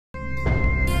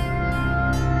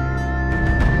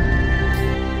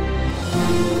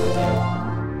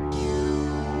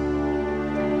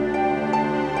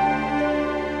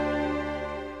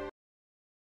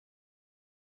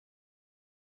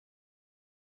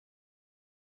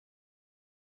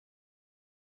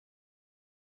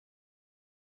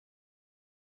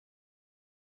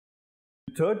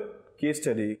third case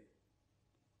study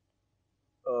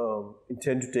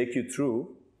intend to take you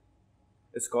through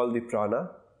is called the Prana,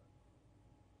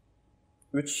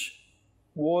 which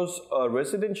was a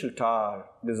residential tower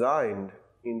designed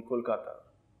in Kolkata.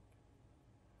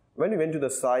 When we went to the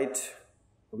site,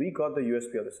 we got the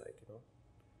USP of the site.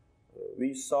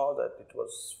 We saw that it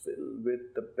was filled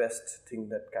with the best thing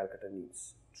that Calcutta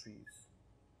needs, trees.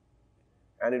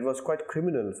 And it was quite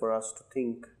criminal for us to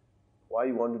think, why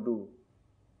you want to do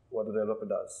what the developer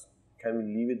does? Can we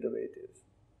leave it the way it is?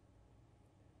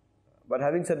 But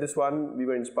having said this one, we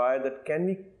were inspired that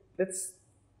let's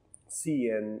see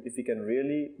and if we can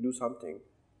really do something,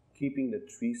 keeping the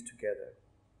trees together.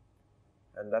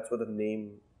 And that's where the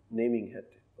naming had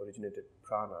originated,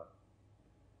 Prana.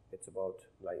 It's about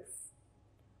life.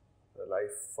 The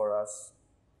life for us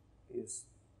is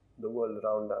the world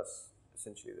around us,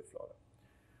 essentially the flora.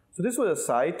 So this was a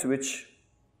site which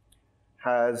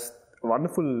has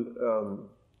wonderful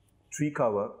tree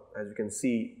cover, as you can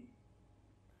see.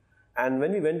 And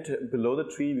when we went below the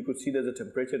tree, we could see there's a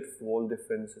temperature fall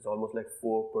difference. It's almost like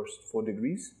 4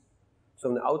 degrees. So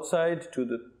from the outside to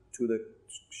the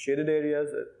shaded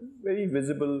areas, a very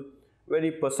visible,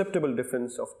 very perceptible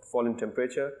difference of fall in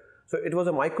temperature. So it was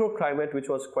a microclimate which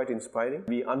was quite inspiring.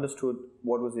 We understood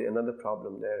what was another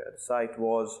problem there at the site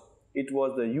was, the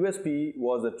USP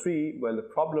was the tree, while the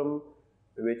problem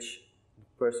which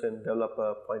the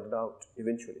developer pointed out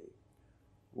eventually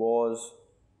was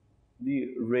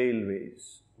the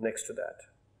railways next to that.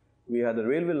 We had the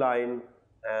railway line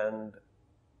and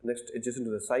adjacent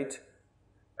to the site,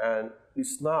 and the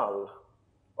snarl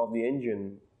of the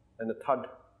engine and the thud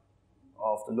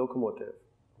of the locomotive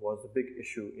was the big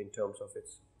issue in terms of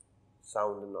its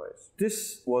sound and noise.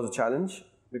 This was a challenge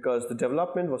because the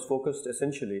development was focused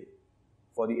essentially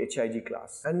for the HIG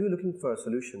class, and we were looking for a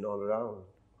solution all around.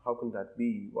 How can that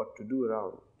be? What to do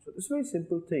around? So this very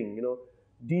simple thing,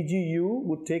 DGU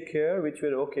would take care, which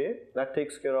were okay, that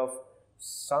takes care of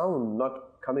sound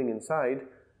not coming inside,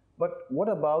 but what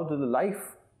about the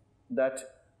life that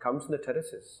comes in the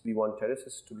terraces? We want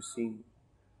terraces to be seen,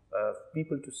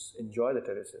 people to enjoy the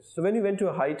terraces. So when we went to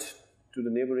the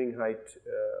neighboring height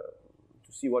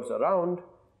to see what's around,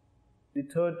 the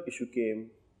third issue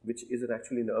came, which isn't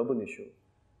actually an urban issue,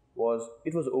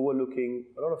 it was overlooking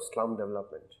a lot of slum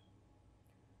development.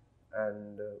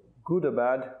 And good or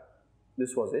bad,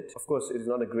 this was it. Of course, it is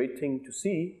not a great thing to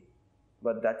see,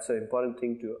 but that's an important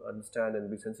thing to understand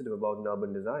and be sensitive about in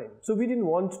urban design. So we didn't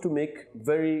want to make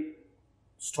very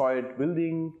storied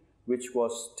building which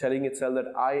was telling itself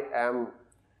that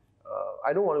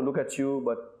I don't want to look at you,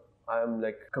 but I am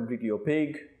like completely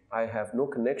opaque. I have no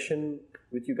connection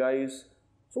with you guys.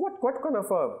 So what kind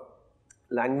of a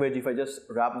language if I just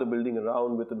wrap the building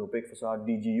around with an opaque facade,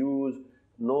 DGUs,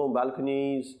 no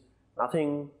balconies,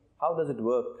 nothing? How does it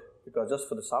work? Because just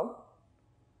for the sound?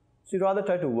 So you rather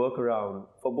try to work around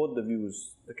for both the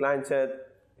views. The client said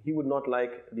he would not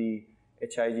like the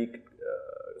HIG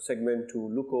segment to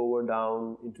look over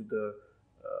down into the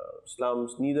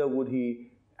slums, neither would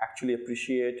he actually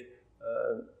appreciate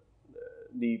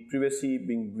the privacy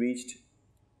being breached,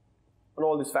 and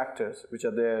all these factors which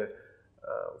are there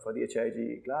for the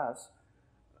HIG class.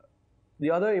 The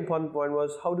other important point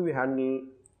was, how do we handle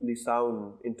the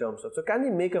sound in terms of, so can we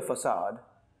make a facade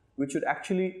which would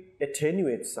actually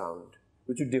attenuate sound,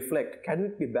 which would deflect? Can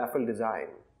it be baffle design?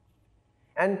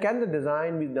 And can the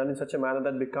design be done in such a manner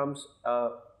that becomes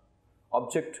an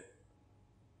object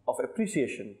of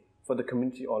appreciation for the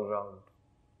community all around?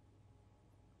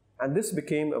 And this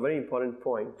became a very important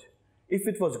point. If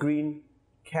it was green,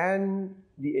 can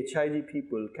the HIG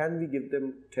people, can we give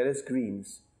them terrace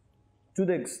greens to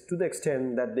the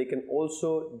extent that they can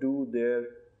also do their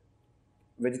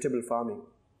vegetable farming?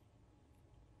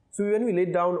 So when we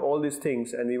laid down all these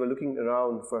things and we were looking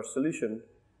around for a solution,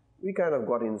 we kind of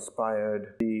got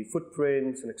inspired. The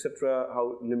footprints and etc.,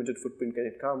 how limited footprint can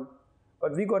it come?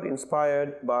 But we got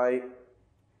inspired by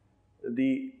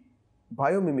the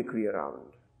biomimicry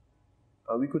around.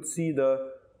 We could see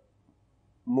the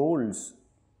molds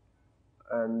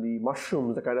and the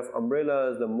mushrooms, the kind of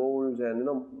umbrellas, the molds, and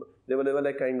they were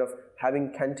like kind of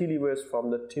having cantilevers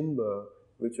from the timber,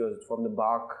 which was from the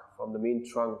bark, from the main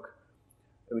trunk,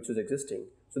 which was existing.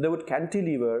 So they would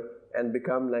cantilever and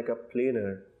become like a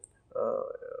planer,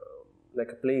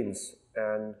 like a planes,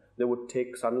 and they would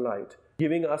take sunlight,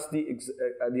 giving us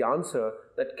the answer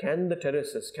that can the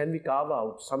terraces, can we carve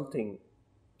out something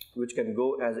which can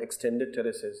go as extended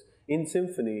terraces in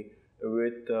symphony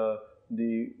with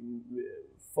the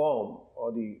form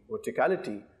or the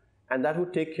verticality, and that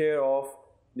would take care of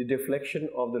the deflection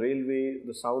of the railway,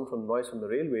 the sound from noise from the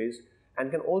railways,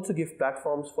 and can also give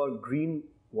platforms for green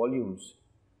volumes.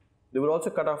 They would also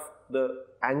cut off the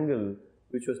angle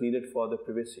which was needed for the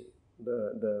privacy,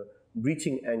 the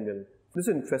breaching angle. This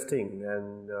is interesting,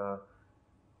 and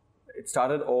it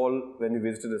started all when we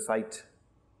visited the site.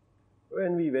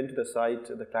 When we went to the site,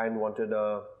 the client wanted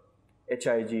a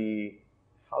HIG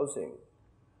housing.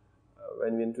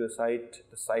 When we went to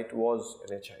the site was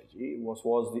an HIG, it was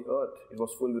the earth. It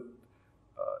was full with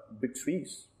big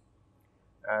trees.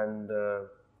 And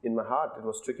in my heart, it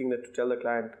was tricking that to tell the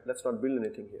client, let's not build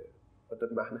anything here. But the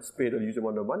man has paid a huge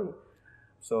amount of money.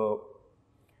 So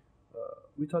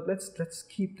we thought, let's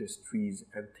keep these trees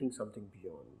and think something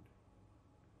beyond.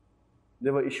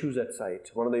 There were issues at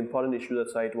site. One of the important issues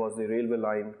at site was the railway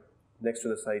line next to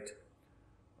the site,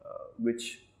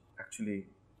 which actually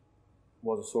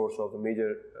was a source of the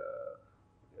major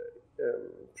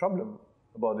problem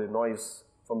about the noise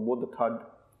from both the thud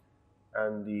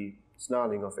and the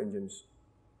snarling of engines.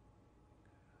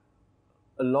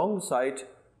 Along the site,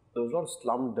 there was a lot of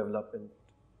slum development,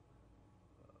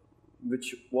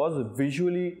 which was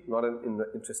visually not an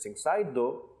interesting site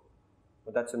though,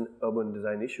 but that's an urban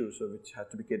design issue, so which had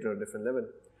to be catered at a different level.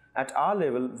 At our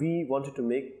level, we wanted to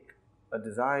make a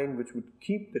design which would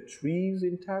keep the trees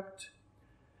intact,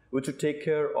 which would take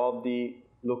care of the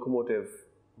locomotive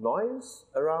noise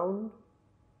around,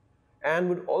 and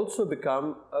would also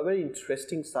become a very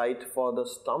interesting site for the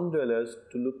slum dwellers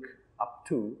to look up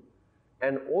to,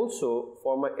 and also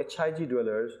for my HIG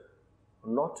dwellers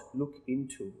not look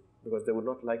into, because they would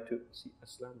not like to see a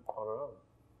slum all around.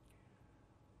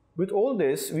 With all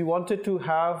this, we wanted to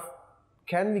have,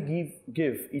 can we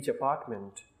give each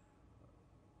apartment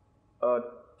a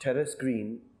terrace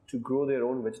green to grow their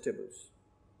own vegetables?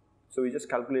 So we just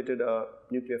calculated a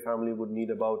nuclear family would need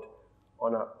about,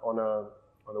 on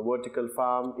a vertical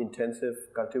farm, intensive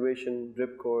cultivation,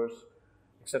 drip course,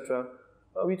 etc.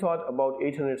 We thought about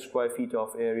 800 square feet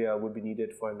of area would be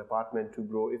needed for an apartment to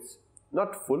grow. It's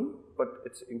not full, but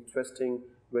it's interesting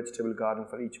vegetable garden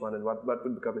for each one, and what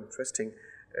would become interesting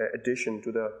addition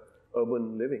to the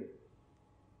urban living.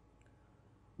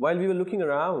 While we were looking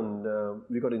around,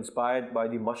 we got inspired by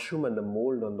the mushroom and the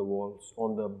mold on the walls,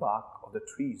 on the bark of the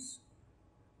trees.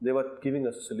 They were giving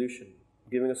us a solution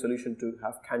to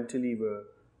have cantilever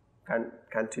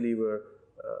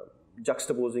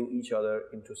juxtaposing each other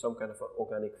into some kind of an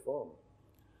organic form.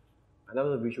 And that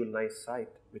was a visual nice sight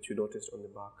which we noticed on the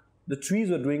bark. The trees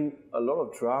were doing a lot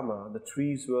of drama. The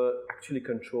trees were actually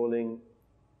controlling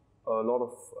a lot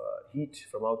of heat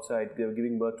from outside. They were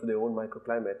giving birth to their own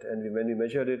microclimate, and when we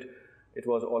measured it, it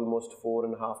was almost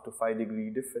 4.5 to 5 degree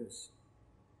difference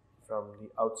from the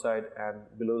outside and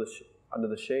below under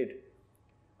the shade.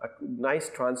 A nice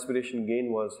transpiration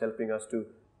gain was helping us to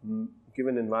give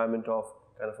an environment of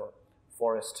kind of a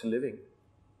forest living.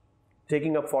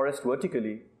 Taking up forest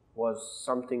vertically was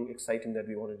something exciting that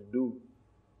we wanted to do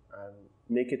and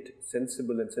make it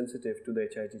sensible and sensitive to the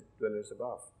HIG dwellers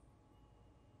above.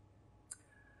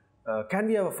 Can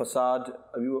we have a facade?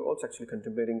 We were also actually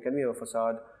contemplating, can we have a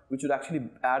facade which would actually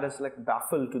add as like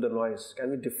baffle to the noise?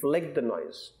 Can we deflect the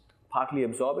noise? Partly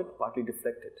absorb it, partly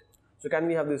deflect it. So can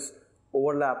we have this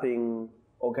overlapping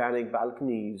organic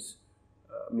balconies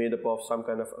made up of some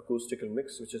kind of acoustical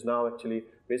mix, which is now actually,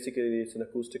 basically it's an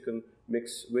acoustical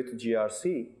mix with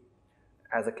GRC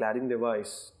as a cladding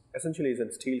device. Essentially it's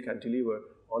a steel cantilever.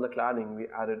 On the cladding we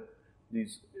added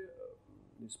these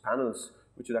panels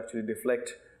which would actually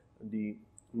deflect the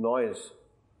noise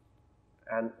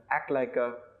and act like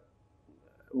a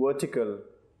vertical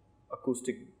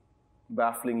acoustic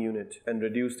baffling unit and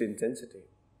reduce the intensity,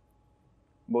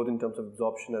 both in terms of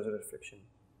absorption as well as reflection.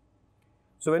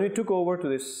 So when we took over to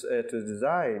this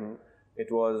design,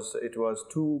 it was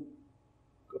 2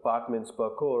 apartments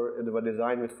per core. They were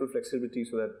designed with full flexibility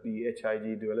so that the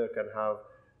HIG dweller can have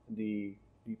the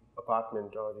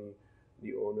apartment, or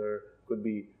the owner could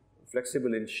be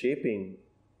flexible in shaping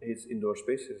his indoor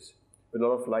spaces with a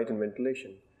lot of light and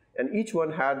ventilation. And each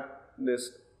one had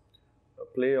this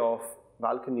play of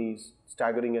balconies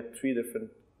staggering at 3 different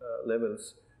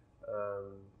levels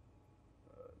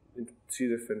in 3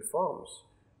 different forms,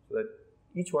 so that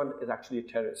each one is actually a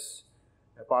terrace.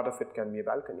 A part of it can be a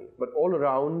balcony, but all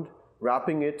around,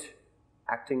 wrapping it,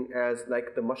 acting as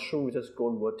like the mushroom which has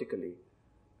grown vertically,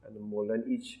 and the mold, and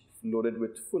each loaded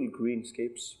with full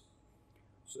greenscapes.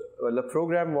 So, well, the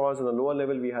program was on the lower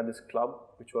level. We had this club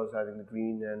which was having the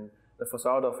green, and the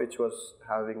facade of which was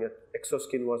having an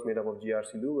exoskin was made up of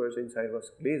GRC louvers. Inside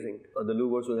was glazing. The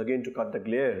louvers was again to cut the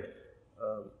glare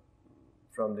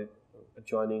from the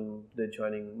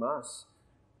adjoining mass,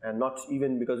 and not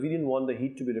even because we didn't want the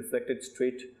heat to be reflected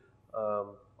straight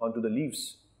onto the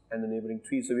leaves and the neighboring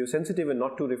trees. So we were sensitive and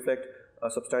not to reflect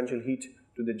substantial heat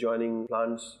to the adjoining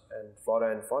plants and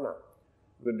flora and fauna.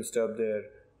 We would disturb their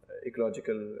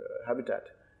ecological habitat.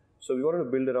 So we wanted to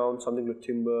build around something with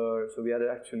timber. So we had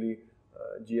actually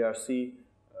GRC,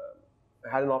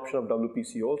 had an option of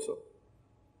WPC also,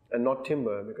 and not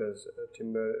timber, because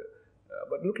timber,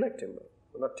 but looked like timber,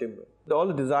 but not timber. All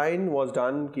the design was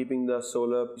done keeping the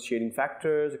solar shading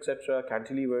factors, etc.,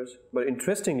 cantilevers. But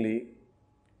interestingly,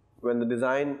 when the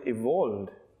design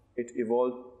evolved, it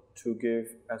evolved to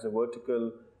give as a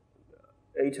vertical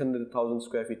 800,000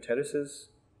 square feet terraces,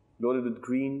 loaded with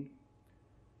green,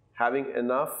 having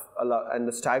enough, and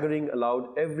the staggering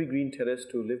allowed every green terrace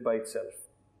to live by itself,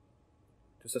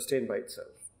 to sustain by itself.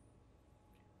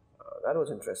 That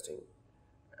was interesting.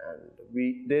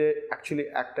 And they actually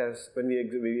act as, when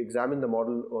we examined the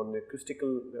model on the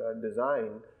acoustical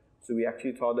design, so we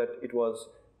actually thought that it was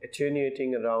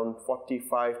attenuating around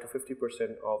 45 to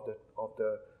 50% of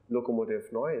the locomotive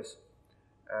noise.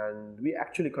 And we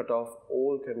actually cut off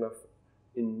all kind of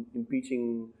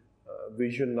impinging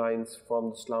vision lines from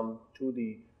the slum to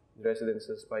the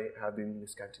residences by having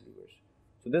these cantilevers.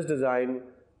 So this design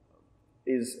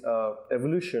is an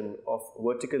evolution of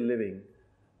vertical living,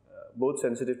 both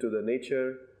sensitive to the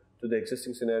nature, to the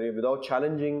existing scenario, without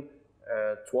challenging,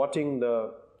 thwarting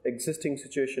the existing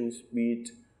situations, be it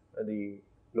the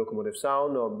locomotive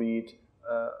sound or be it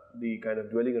the kind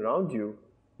of dwelling around you.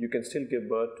 You can still give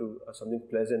birth to something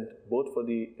pleasant, both for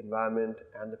the environment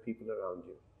and the people around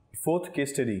you. The fourth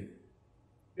case study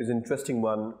is an interesting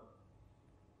one,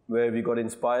 where we got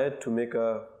inspired to make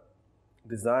a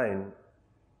design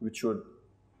which would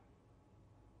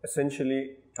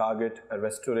essentially target a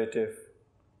restorative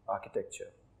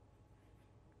architecture.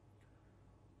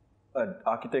 An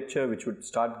architecture which would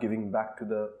start giving back to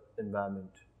the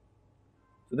environment.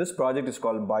 So this project is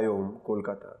called Biome,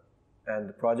 Kolkata. And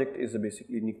the project is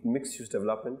basically mixed-use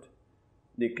development.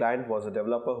 The client was a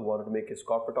developer who wanted to make his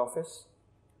corporate office.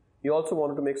 He also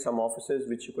wanted to make some offices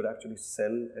which you could actually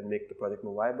sell and make the project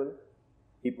more viable.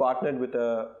 He partnered with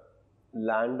a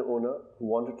landowner who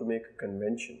wanted to make a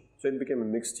convention. So it became a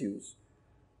mixed use.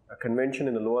 A convention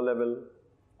in the lower level,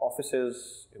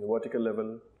 offices in the vertical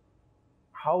level.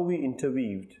 How we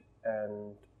interweaved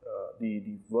and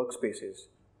the workspaces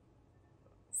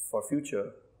for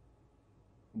future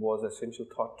was an essential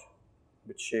thought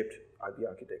which shaped the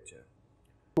architecture.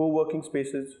 Co-working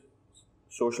spaces,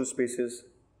 social spaces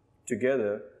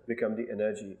together become the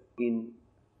energy in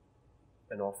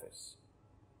an office.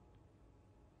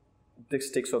 This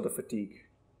takes off the fatigue.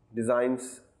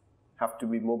 Designs have to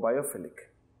be more biophilic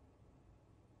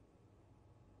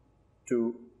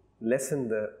to lessen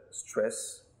the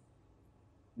stress.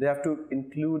 They have to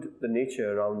include the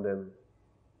nature around them.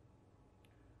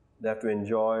 They have to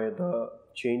enjoy the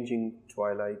changing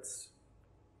twilights.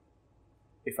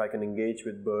 If I can engage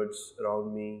with birds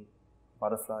around me,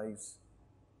 butterflies,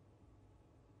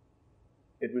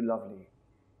 it will be lovely.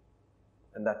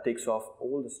 And that takes off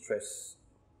all the stress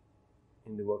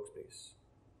in the workspace.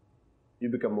 You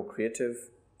become more creative,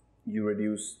 you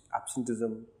reduce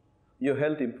absenteeism, your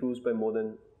health improves by more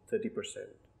than 30%.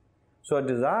 So a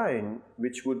design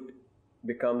which would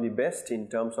become the best in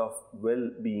terms of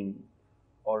well-being,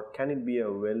 or can it be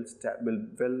a well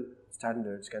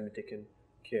standards can be taken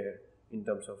care in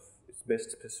terms of its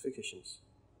best specifications.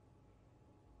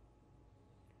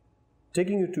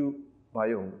 Taking you to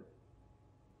Biome.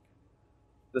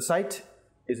 The site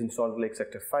is in Salt Lake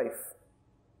Sector 5.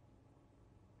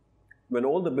 When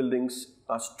all the buildings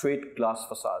are straight glass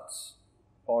facades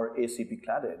or ACP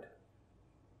cladded,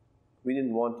 we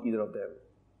didn't want either of them.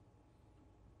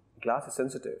 Glass is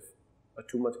sensitive.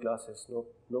 Too much glass is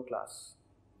no class.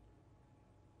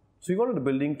 So we wanted the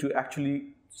building to actually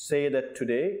say that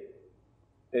today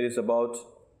it is about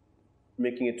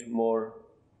making it more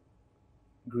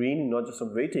green, not just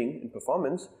on rating and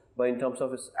performance, but in terms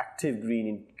of its active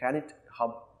green. Can it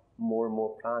hub more and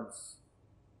more plants,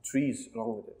 trees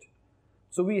along with it?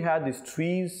 So we had these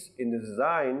trees in the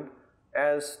design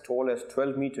as tall as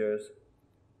 12 meters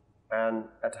and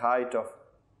at height of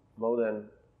more than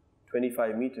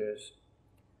 25 meters.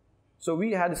 So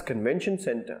we had this convention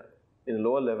center in the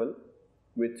lower level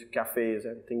with cafes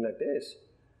and things like this.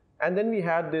 And then we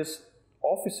had these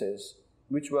offices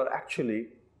which were actually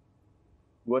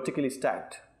vertically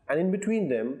stacked. And in between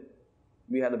them,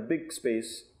 we had a big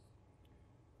space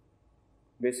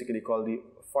basically called the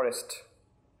forest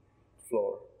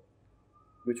floor,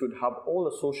 which would hub all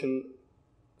the social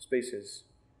spaces,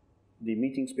 the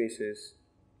meeting spaces,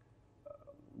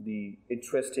 the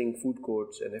interesting food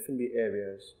courts and F&B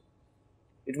areas.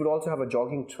 It would also have a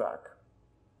jogging track.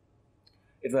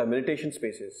 It will have meditation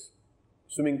spaces,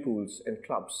 swimming pools and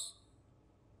clubs,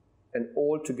 and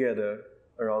all together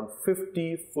around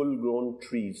 50 full-grown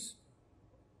trees.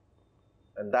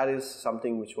 And that is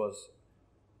something which was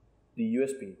the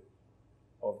USP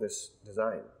of this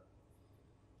design.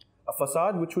 A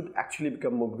facade which would actually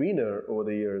become more greener over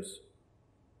the years.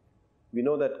 We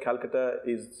know that Calcutta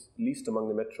is least among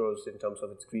the metros in terms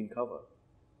of its green cover.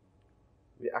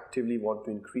 We actively want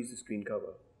to increase this green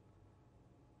cover.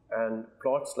 And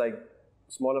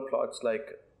smaller plots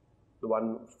like the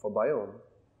one for Bayonne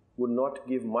would not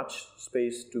give much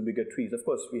space to bigger trees. Of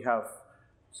course, we have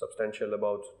substantial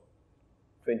about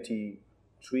 20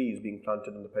 trees being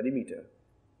planted on the perimeter.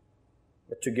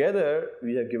 But together,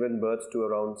 we have given birth to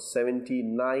around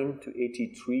 79 to 80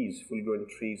 trees, full-grown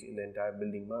trees in the entire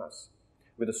building mass,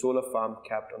 with a solar farm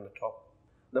capped on the top.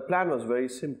 The plan was very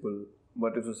simple,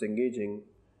 but it was engaging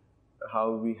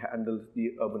how we handled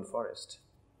the urban forest.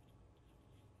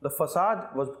 The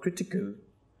facade was critical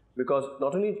because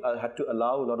not only had to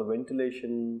allow a lot of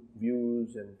ventilation,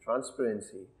 views and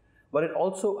transparency, but it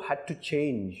also had to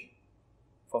change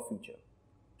for future.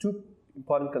 Two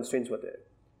important constraints were there.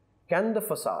 Can the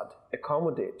facade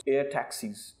accommodate air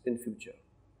taxis in future?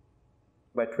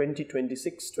 By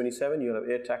 2026, 27, you'll have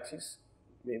air taxis,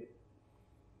 maybe.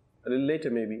 A little later,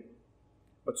 maybe.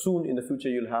 But soon in the future,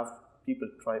 you'll have people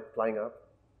flying up.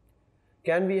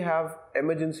 Can we have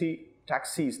emergency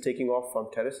taxis taking off from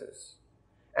terraces?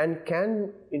 And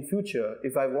can, in future,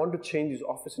 if I want to change this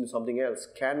office into something else,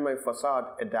 can my facade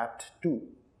adapt too?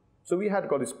 So we had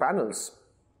got these panels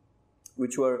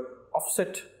which were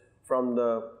offset from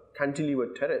the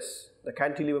cantilever terrace. The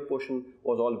cantilever portion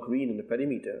was all green in the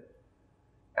perimeter.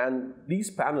 And these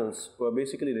panels were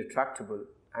basically retractable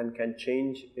and can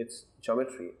change its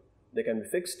geometry. They can be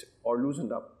fixed or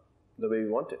loosened up the way we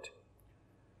want it.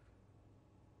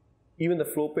 Even the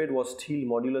floor plate was steel,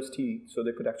 modular steel, so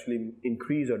they could actually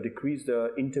increase or decrease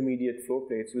the intermediate floor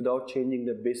plates without changing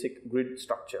the basic grid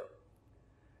structure.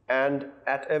 And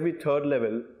at every third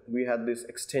level, we had this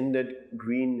extended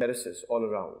green terraces all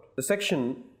around. The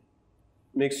section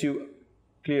makes you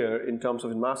clear in terms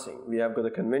of massing. We have got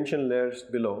the conventional layers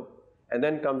below, and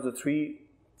then comes the 3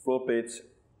 floor plates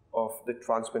of the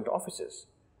transparent offices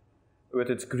with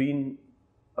its green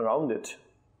around it.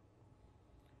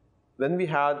 Then we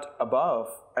had above,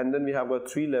 and then we have got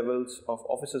 3 levels of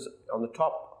offices on the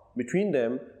top. Between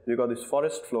them, we got this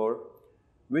forest floor,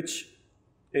 which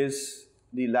is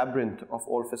the labyrinth of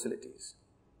all facilities.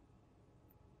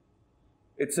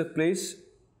 It's a place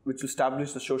which will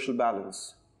establish the social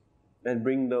balance and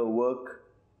bring the work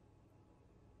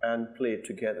and play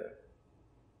together.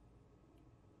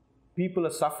 People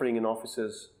are suffering in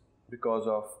offices because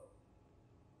of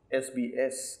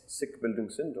SBS, sick building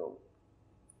syndrome,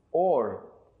 or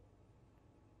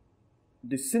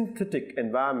the synthetic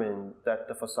environment that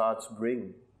the facades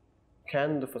bring.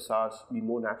 Can the facades be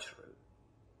more natural?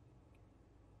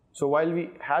 So while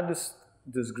we had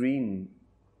this green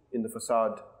in the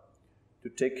facade to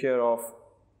take care of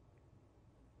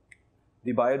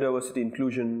the biodiversity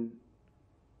inclusion,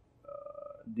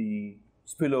 the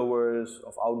spillovers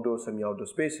of outdoor, semi-outdoor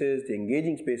spaces, the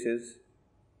engaging spaces,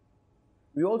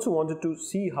 we also wanted to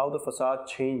see how the facade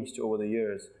changed over the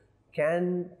years.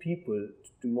 Can people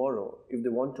tomorrow, if they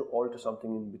want to alter something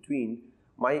in between,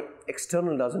 my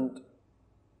external doesn't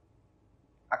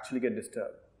actually get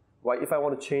disturbed? Why, if I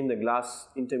want to change the glass,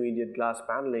 intermediate glass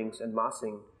panelings and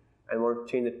massing, and want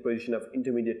to change the position of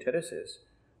intermediate terraces,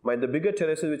 the bigger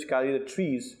terraces which carry the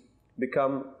trees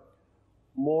become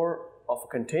more of a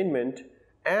containment,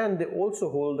 and they also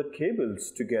hold the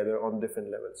cables together on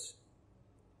different levels.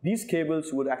 These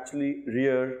cables would actually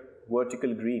rear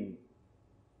vertical green.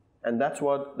 And that's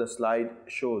what the slide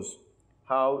shows,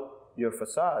 how your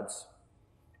facades,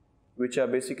 which are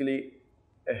basically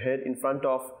ahead in front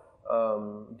of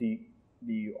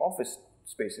the office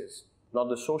spaces, not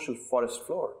the social forest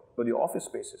floor, but the office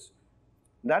spaces.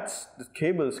 The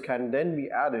cables can then be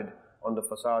added on the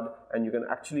facade, and you can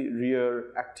actually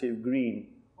rear active green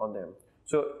on them.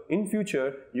 So in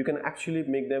future, you can actually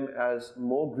make them as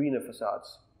more greener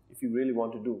facades if you really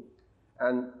want to do.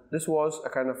 And this was a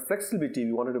kind of flexibility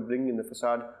we wanted to bring in the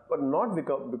facade, but not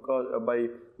because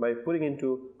by putting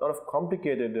into a lot of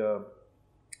complicated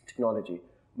technology,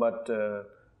 but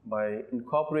by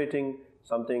incorporating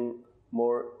something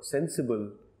more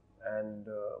sensible and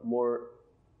more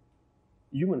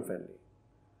human-friendly.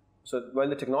 So while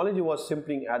the technology was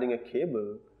simply adding a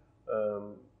cable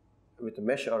with a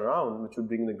mesh around, which would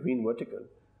bring the green vertical,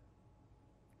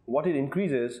 what it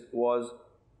increases was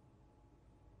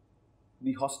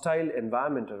the hostile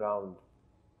environment around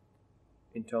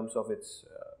in terms of its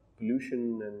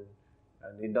pollution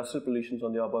and the industrial pollutions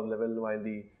on the above level, while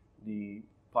the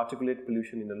particulate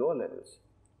pollution in the lower levels,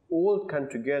 all come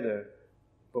together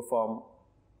perform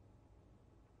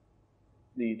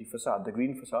the facade. The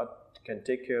green facade can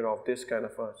take care of this kind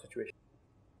of a situation.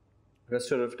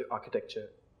 Restorative architecture,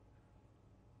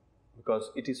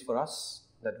 because it is for us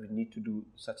that we need to do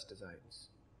such designs.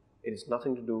 It is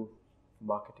nothing to do with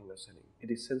marketing or selling.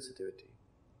 It is sensitivity.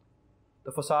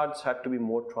 The facades had to be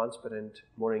more transparent,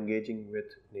 more engaging with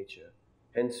nature.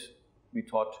 Hence, we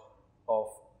thought of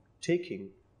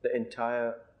taking the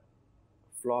entire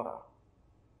flora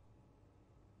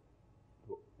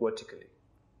vertically.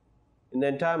 In the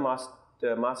entire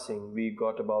massing, we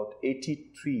got about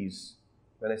 80 trees.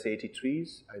 When I say 80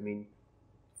 trees, I mean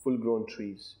full-grown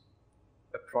trees,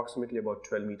 approximately about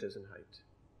 12 meters in height.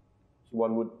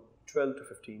 So 12 to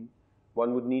 15.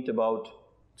 One would need about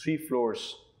 3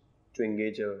 floors to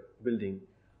engage a building.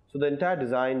 So the entire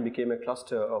design became a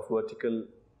cluster of vertical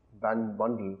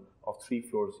bundle of 3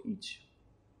 floors each.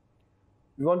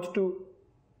 We wanted to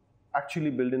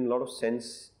actually build in a lot of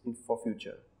sense for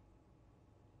future.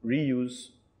 Reuse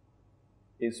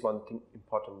is one thing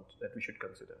important that we should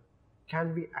consider.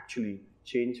 Can we actually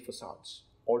change facades,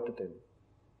 alter them,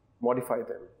 modify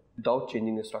them without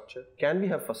changing the structure? Can we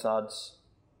have facades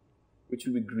which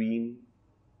will be green,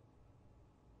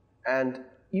 and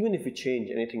even if we change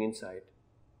anything inside,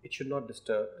 it should not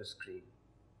disturb this green?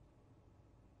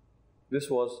 This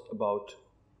was about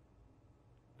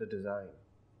the design.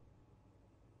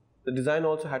 The design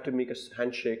also had to make a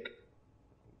handshake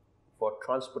for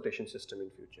transportation system in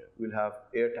future. We'll have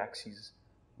air taxis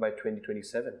by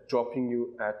 2027, dropping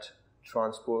you at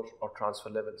transport or transfer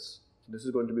levels. So this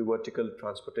is going to be vertical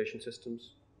transportation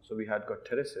systems. So we had got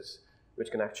terraces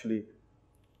which can actually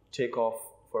take off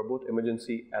for both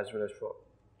emergency as well as for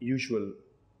usual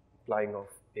flying of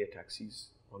air taxis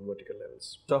on vertical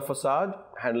levels. So a facade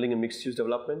handling a mixed-use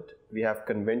development, we have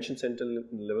convention center in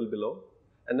the level below,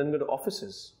 and then we go to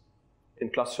offices in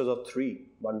clusters of 3,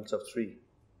 bundles of 3.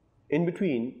 In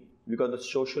between, we got the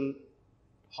social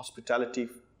hospitality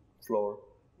floor,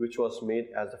 which was made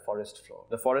as the forest floor.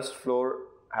 The forest floor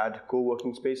had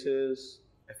co-working spaces,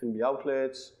 F&B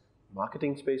outlets,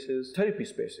 marketing spaces, therapy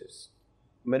spaces,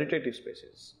 meditative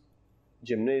spaces,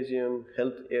 gymnasium,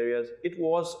 health areas.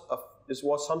 This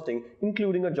was something,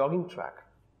 including a jogging track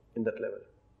in that level.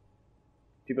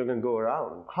 People can go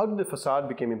around. How did the facade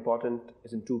become important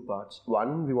is in 2 parts.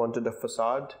 One, we wanted a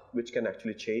facade which can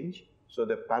actually change. So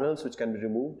the panels which can be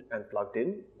removed and plugged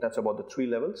in, that's about the 3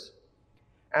 levels.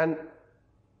 And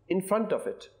in front of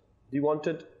it, we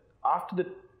wanted, after the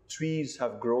trees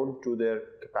have grown to their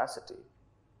capacity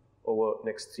over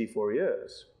next 3-4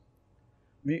 years,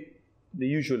 the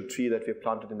usual tree that we have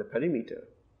planted in the perimeter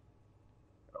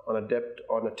on a depth,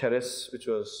 on a terrace which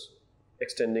was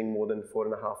extending more than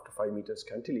 4.5 to 5 meters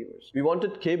cantilevers. We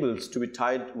wanted cables to be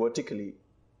tied vertically,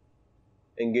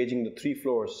 engaging the 3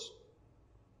 floors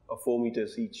of 4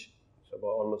 meters each, so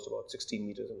almost about 16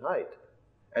 meters in height,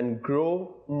 and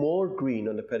grow more green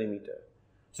on the perimeter.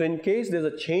 So in case there's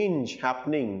a change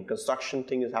happening, construction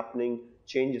thing is happening,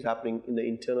 change is happening in the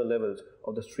internal levels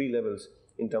of the 3 levels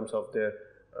in terms of their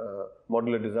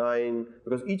modular design,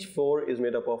 because each floor is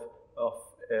made up of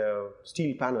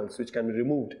steel panels which can be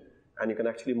removed, and you can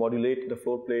actually modulate the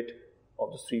floor plate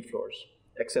of the 3 floors,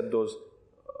 except those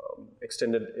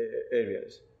extended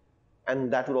areas.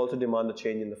 And that would also demand a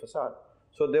change in the facade.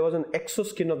 So there was an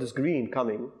exoskin of this green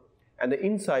coming, and the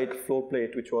inside floor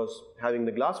plate, which was having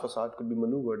the glass facade, could be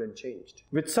maneuvered and changed.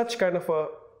 With such kind of a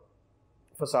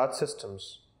facade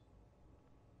systems,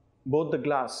 both the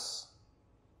glass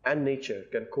and nature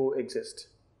can coexist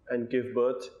and give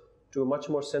birth to a much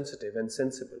more sensitive and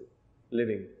sensible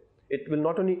living. It will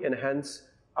not only enhance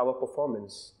our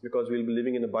performance, because we'll be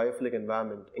living in a biophilic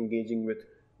environment, engaging with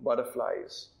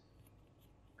butterflies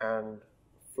and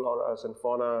floras and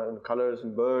fauna and colors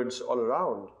and birds all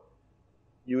around.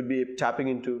 You would be tapping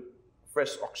into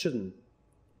fresh oxygen.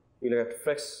 You'll get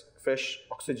fresh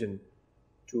oxygen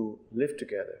to live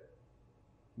together,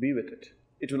 be with it.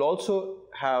 It will also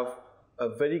have a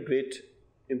very great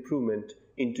improvement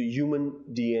into human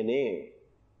DNA.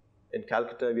 In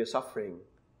Calcutta, we are suffering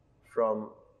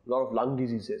from a lot of lung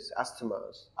diseases,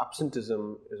 asthmas.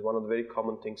 Absenteeism is one of the very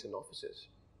common things in offices.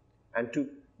 And to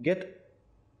get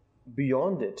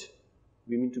beyond it,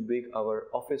 we need to make our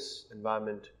office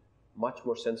environment much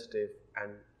more sensitive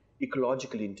and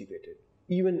ecologically integrated,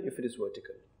 even if it is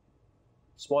vertical.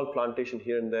 Small plantation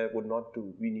here and there would not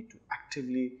do. We need to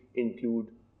actively include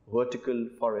vertical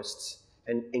forests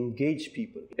and engage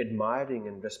people, admiring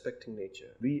and respecting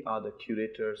nature. We are the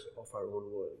curators of our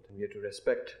own world, and we have to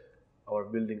respect our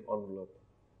building envelope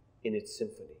in its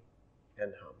symphony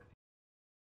and harmony.